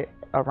supported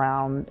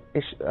around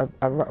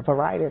a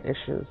variety of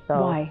issues. So,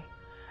 why?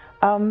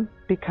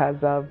 Because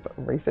of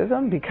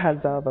racism, because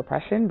of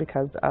oppression,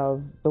 because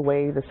of the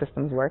way the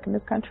systems work in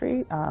this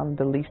country.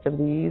 The least of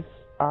these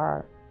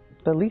are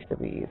the least of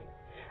these.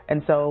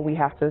 And so we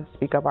have to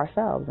speak up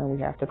ourselves, and we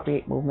have to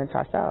create movements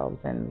ourselves,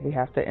 and we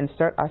have to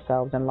insert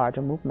ourselves in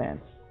larger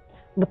movements.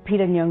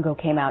 Lupita Nyong'o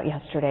came out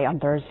yesterday on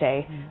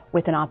Thursday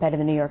with an op-ed in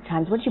the New York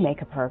Times. What did you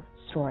make of her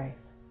story?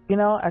 You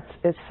know,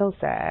 it's so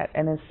sad,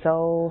 and it's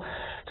so,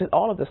 just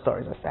all of the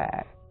stories are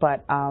sad.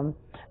 But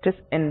just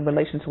in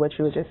relation to what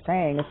you were just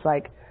saying, it's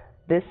like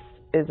this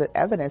is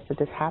evidence that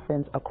this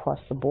happens across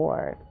the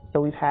board. So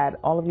we've had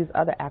all of these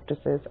other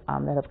actresses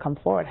that have come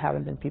forward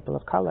haven't been people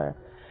of color.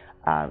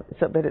 But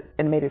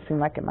it made it seem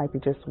like it might be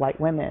just white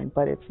women,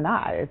 but it's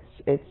not.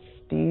 It's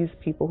these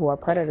people who are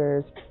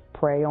predators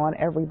prey on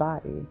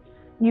everybody.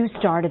 You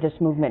started this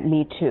movement,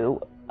 Me Too.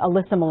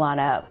 Alyssa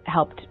Milano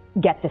helped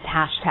get this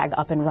hashtag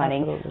up and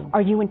running. Absolutely.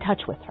 Are you in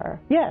touch with her?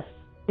 Yes.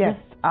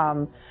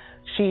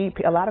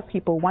 A lot of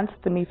people, once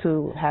the Me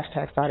Too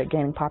hashtag started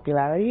gaining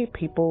popularity,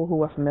 people who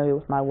were familiar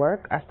with my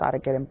work, I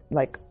started getting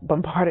like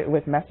bombarded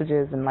with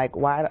messages and like,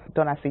 why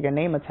don't I see your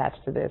name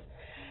attached to this?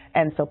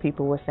 And so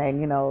people were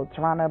saying, you know,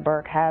 Tarana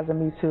Burke has a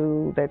Me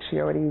Too that she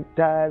already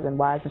does, and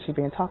why isn't she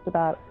being talked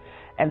about?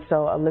 And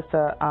so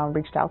Alyssa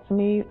reached out to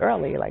me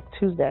early, like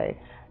Tuesday,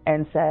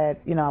 and said,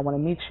 you know, I want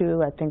to meet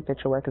you. I think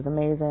that your work is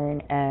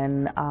amazing.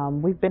 And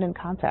we've been in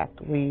contact.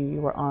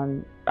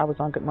 I was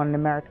on Good Morning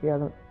America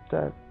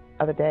the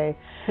other day.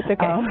 It's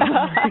okay.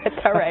 It's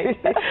all right.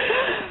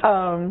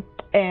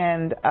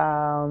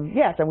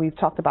 Yes, and we've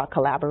talked about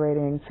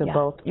collaborating to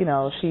both, you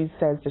know, she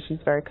says that she's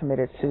very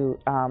committed to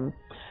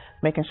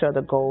making sure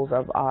the goals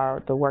of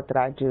the work that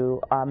I do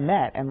are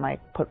met and like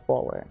put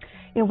forward.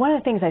 You know, one of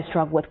the things I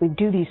struggle with, we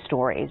do these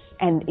stories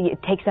and it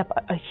takes up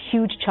a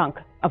huge chunk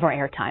of our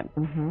airtime.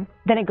 Mm-hmm.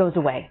 Then it goes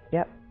away.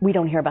 Yep. We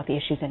don't hear about the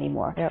issues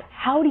anymore. Yep.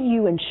 How do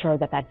you ensure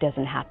that that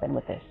doesn't happen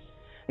with this?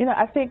 You know,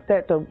 I think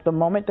that the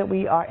moment that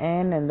we are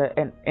in and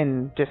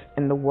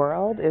the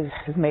world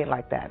is made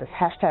like that. The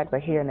hashtags are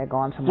here and they're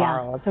gone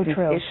tomorrow. Yeah, so These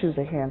true. issues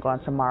are here and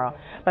gone tomorrow.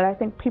 But I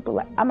think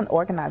I'm an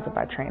organizer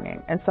by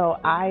training. And so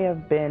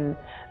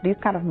these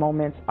kind of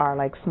moments are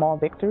like small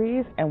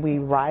victories, and we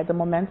ride the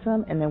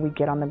momentum, and then we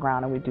get on the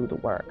ground and we do the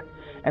work.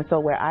 And so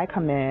where I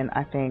come in,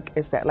 I think,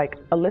 is that like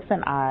Alyssa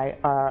and I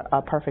are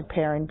a perfect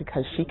pairing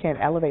because she can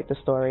elevate the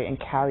story and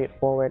carry it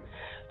forward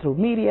through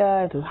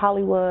media, through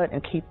Hollywood,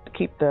 and keep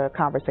the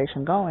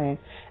conversation going.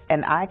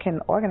 And I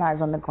can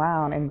organize on the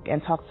ground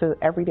and talk to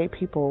everyday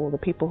people, the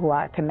people who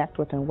I connect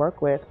with and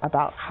work with,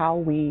 about how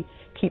we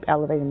keep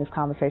elevating this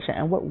conversation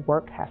and what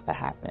work has to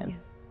happen.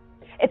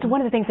 It's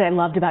one of the things that I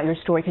loved about your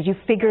story, because you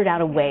figured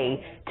out a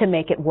way to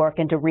make it work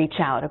and to reach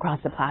out across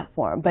the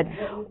platform. But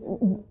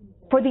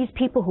for these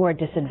people who are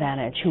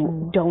disadvantaged,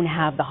 who don't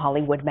have the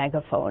Hollywood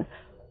megaphone,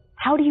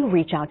 how do you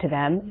reach out to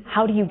them?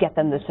 How do you get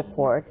them the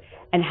support?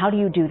 And how do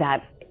you do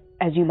that,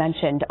 as you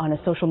mentioned, on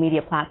a social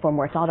media platform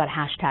where it's all about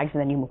hashtags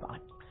and then you move on?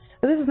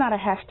 This is not a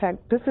hashtag.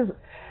 This is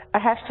a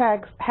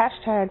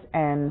hashtags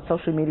and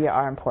social media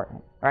are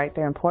important. right?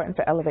 They're important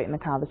for elevating the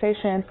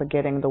conversation, for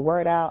getting the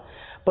word out.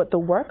 But the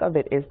work of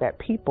it is that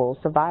people,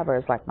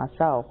 survivors like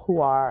myself,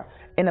 who are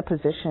in a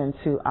position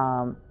to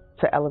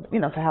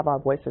have our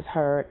voices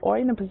heard, or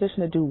in a position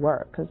to do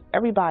work, because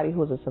everybody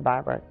who is a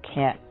survivor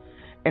can't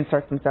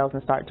insert themselves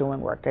and start doing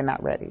work. They're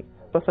not ready.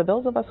 But for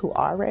those of us who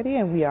are ready,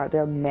 and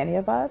there are many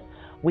of us,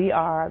 we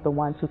are the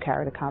ones who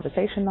carry the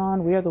conversation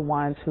on. We are the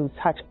ones who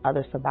touch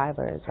other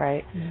survivors,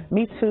 right? Mm-hmm.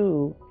 Me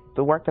Too,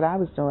 the work that I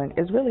was doing,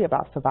 is really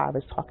about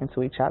survivors talking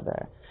to each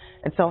other.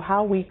 And so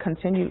how we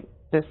continue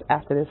this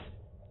after this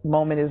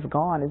moment is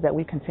gone is that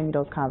we continue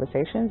those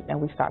conversations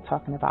and we start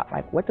talking about,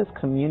 like, what does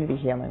community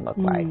healing look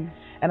like?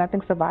 And I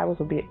think survivors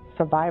will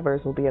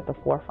be at the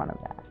forefront of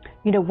that.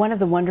 You know, one of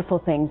the wonderful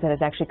things that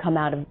has actually come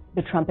out of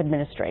the Trump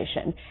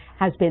administration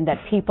has been that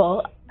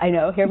people, I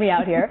know, hear me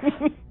out here,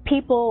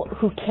 people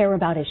who care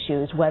about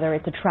issues, whether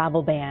it's a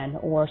travel ban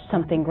or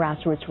something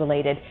grassroots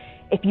related,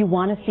 if you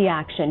want to see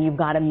action, you've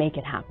got to make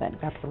it happen.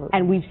 Absolutely.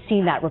 And we've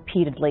seen that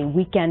repeatedly,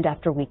 weekend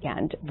after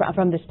weekend.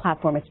 From this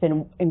platform, it's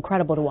been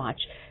incredible to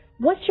watch.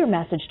 What's your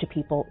message to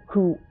people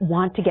who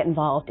want to get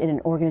involved in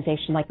an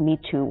organization like Me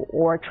Too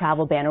or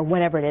Travel Ban or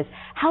whatever it is?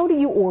 How do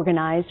you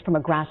organize from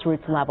a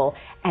grassroots level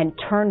and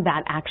turn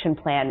that action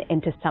plan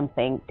into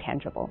something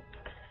tangible?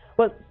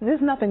 Well, there's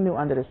nothing new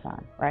under the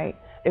sun, right?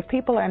 If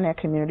people are in their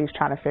communities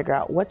trying to figure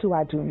out, what do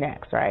I do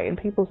next, right? And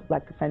people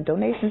like to send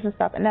donations and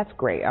stuff, and that's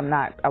great.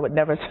 I would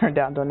never turn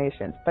down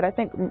donations. But I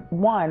think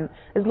one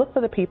is look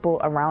for the people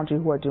around you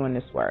who are doing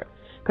this work.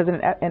 Because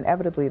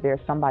inevitably there's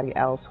somebody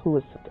else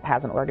who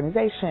has an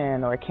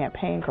organization or a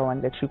campaign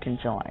going that you can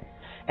join.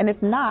 And if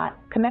not,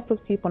 connect with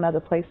people in other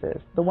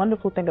places. The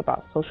wonderful thing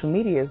about social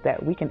media is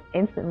that we can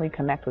instantly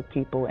connect with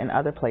people in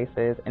other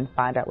places and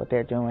find out what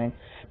they're doing.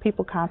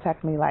 People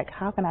contact me like,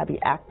 how can I be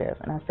active?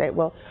 And I say,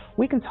 well,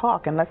 we can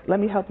talk and let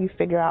me help you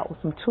figure out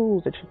some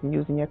tools that you can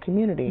use in your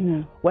community.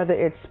 Mm-hmm. Whether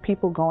it's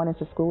people going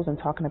into schools and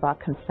talking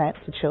about consent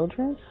to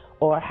children,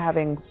 or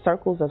having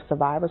circles of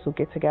survivors who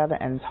get together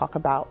and talk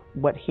about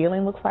what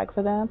healing looks like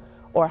for them,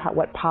 or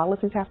what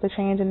policies have to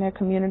change in their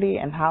community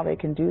and how they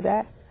can do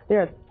that. There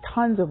are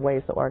tons of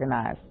ways to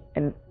organize.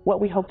 And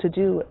what we hope to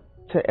do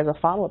as a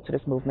follow-up to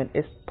this movement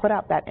is put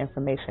out that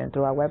information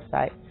through our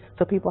website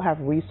so people have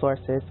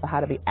resources for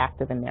how to be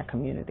active in their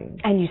community.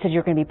 And you said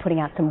you're going to be putting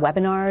out some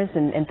webinars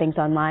and things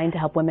online to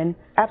help women?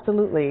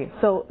 Absolutely.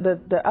 So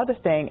the other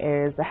thing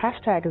is the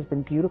hashtag has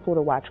been beautiful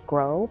to watch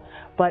grow,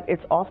 but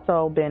it's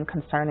also been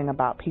concerning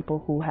about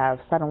people who have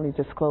suddenly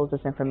disclosed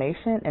this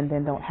information and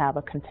then don't have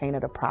a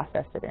container to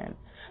process it in.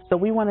 So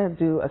we want to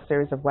do a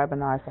series of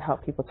webinars to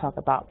help people talk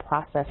about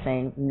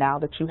processing now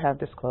that you have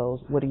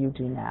disclosed. What do you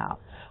do now?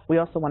 We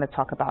also want to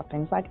talk about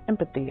things like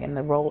empathy and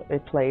the role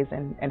it plays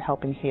in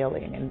helping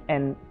healing.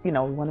 And we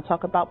want to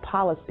talk about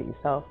policy.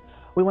 So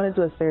we want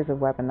to do a series of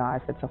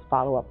webinars that's a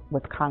follow-up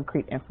with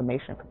concrete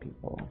information for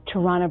people.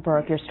 Tarana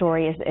Burke, your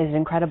story is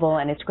incredible,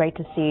 and it's great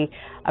to see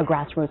a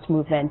grassroots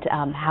movement,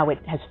 how it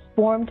has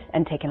formed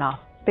and taken off.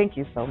 Thank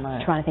you so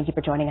much. Tarana, thank you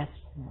for joining us.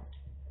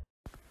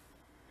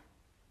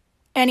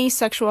 Any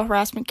sexual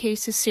harassment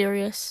case is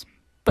serious,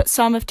 but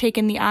some have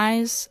taken the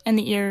eyes and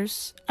the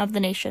ears of the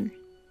nation.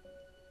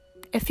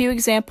 A few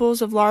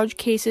examples of large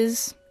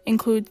cases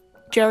include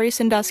Jerry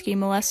Sandusky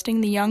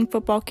molesting the young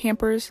football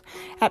campers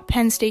at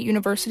Penn State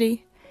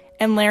University,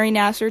 and Larry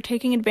Nassar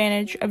taking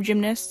advantage of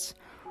gymnasts,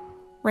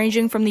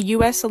 ranging from the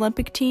U.S.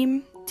 Olympic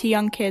team to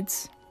young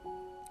kids.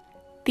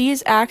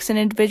 These acts and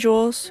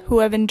individuals who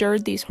have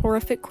endured these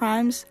horrific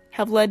crimes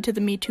have led to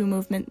the Me Too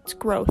movement's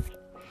growth.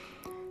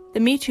 The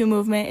Me Too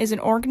movement is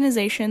an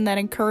organization that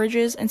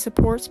encourages and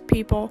supports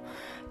people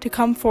to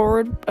come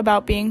forward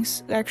about being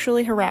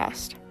sexually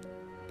harassed.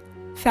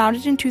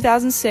 Founded in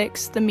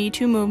 2006, the Me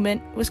Too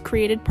movement was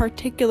created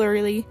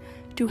particularly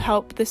to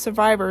help the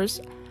survivors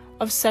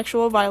of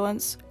sexual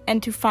violence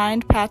and to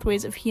find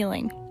pathways of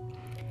healing.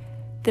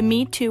 The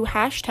Me Too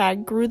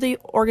hashtag grew the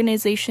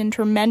organization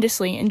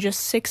tremendously in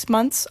just 6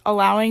 months,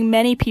 allowing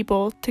many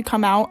people to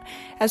come out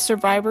as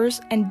survivors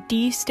and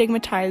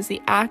destigmatize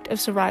the act of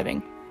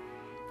surviving.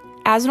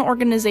 As an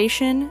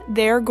organization,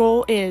 their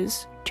goal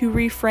is to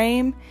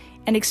reframe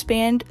and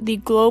expand the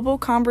global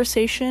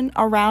conversation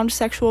around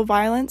sexual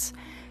violence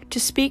to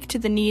speak to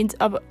the needs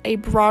of a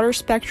broader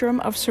spectrum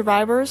of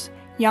survivors,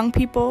 young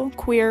people,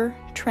 queer,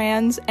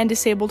 trans, and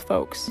disabled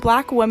folks,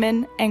 Black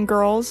women and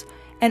girls,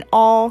 and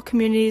all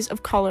communities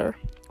of color.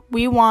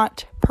 We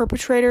want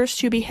perpetrators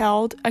to be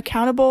held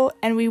accountable,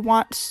 and we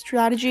want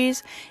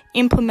strategies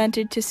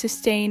implemented to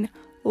sustain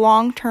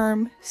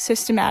long-term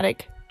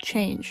systematic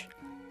change.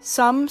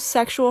 Some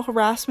sexual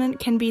harassment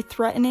can be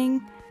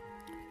threatening,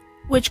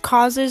 which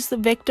causes the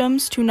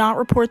victims to not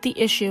report the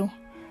issue.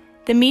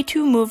 The Me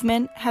Too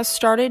movement has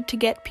started to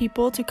get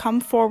people to come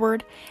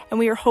forward, and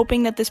we are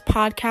hoping that this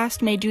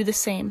podcast may do the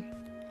same.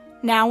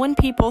 Now, when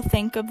people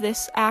think of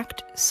this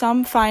act,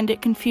 some find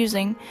it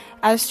confusing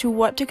as to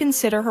what to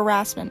consider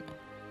harassment.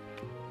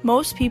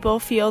 Most people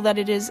feel that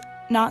it is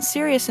not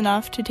serious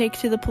enough to take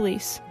to the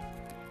police.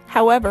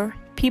 However,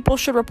 people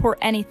should report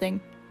anything.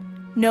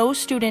 No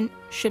student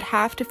should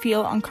have to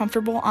feel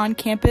uncomfortable on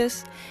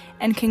campus,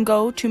 and can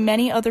go to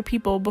many other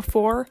people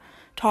before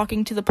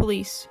talking to the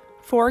police.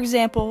 For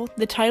example,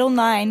 the Title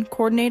IX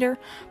coordinator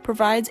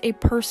provides a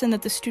person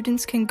that the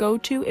students can go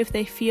to if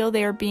they feel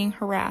they are being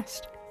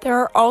harassed. There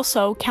are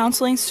also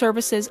counseling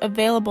services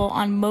available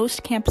on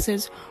most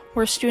campuses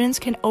where students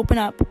can open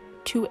up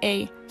to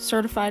a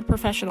certified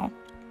professional.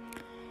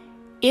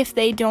 If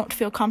they don't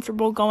feel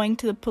comfortable going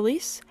to the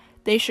police,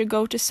 they should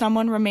go to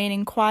someone.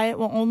 Remaining quiet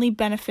will only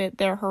benefit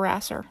their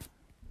harasser.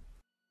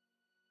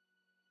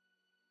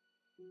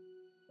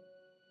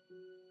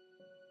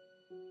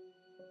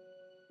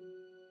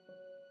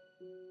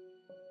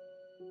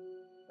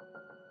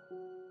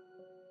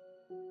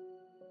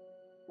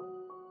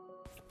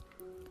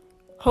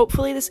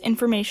 Hopefully this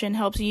information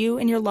helps you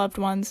and your loved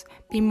ones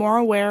be more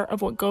aware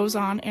of what goes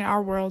on in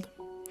our world.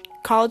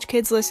 College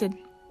kids, listen.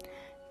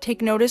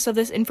 Take notice of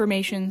this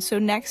information so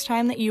next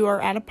time that you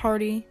are at a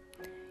party,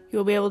 you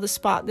will be able to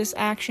spot this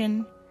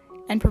action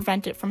and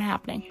prevent it from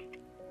happening.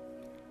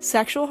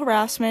 Sexual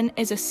harassment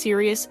is a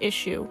serious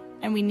issue,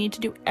 and we need to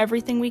do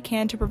everything we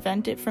can to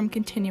prevent it from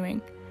continuing.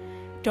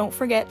 Don't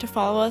forget to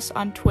follow us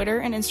on Twitter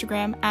and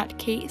Instagram at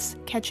Case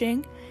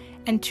Catching,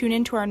 and tune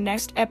in to our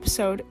next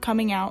episode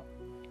coming out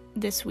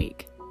this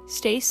week.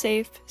 Stay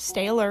safe,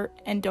 stay alert,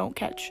 and don't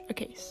catch a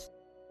case.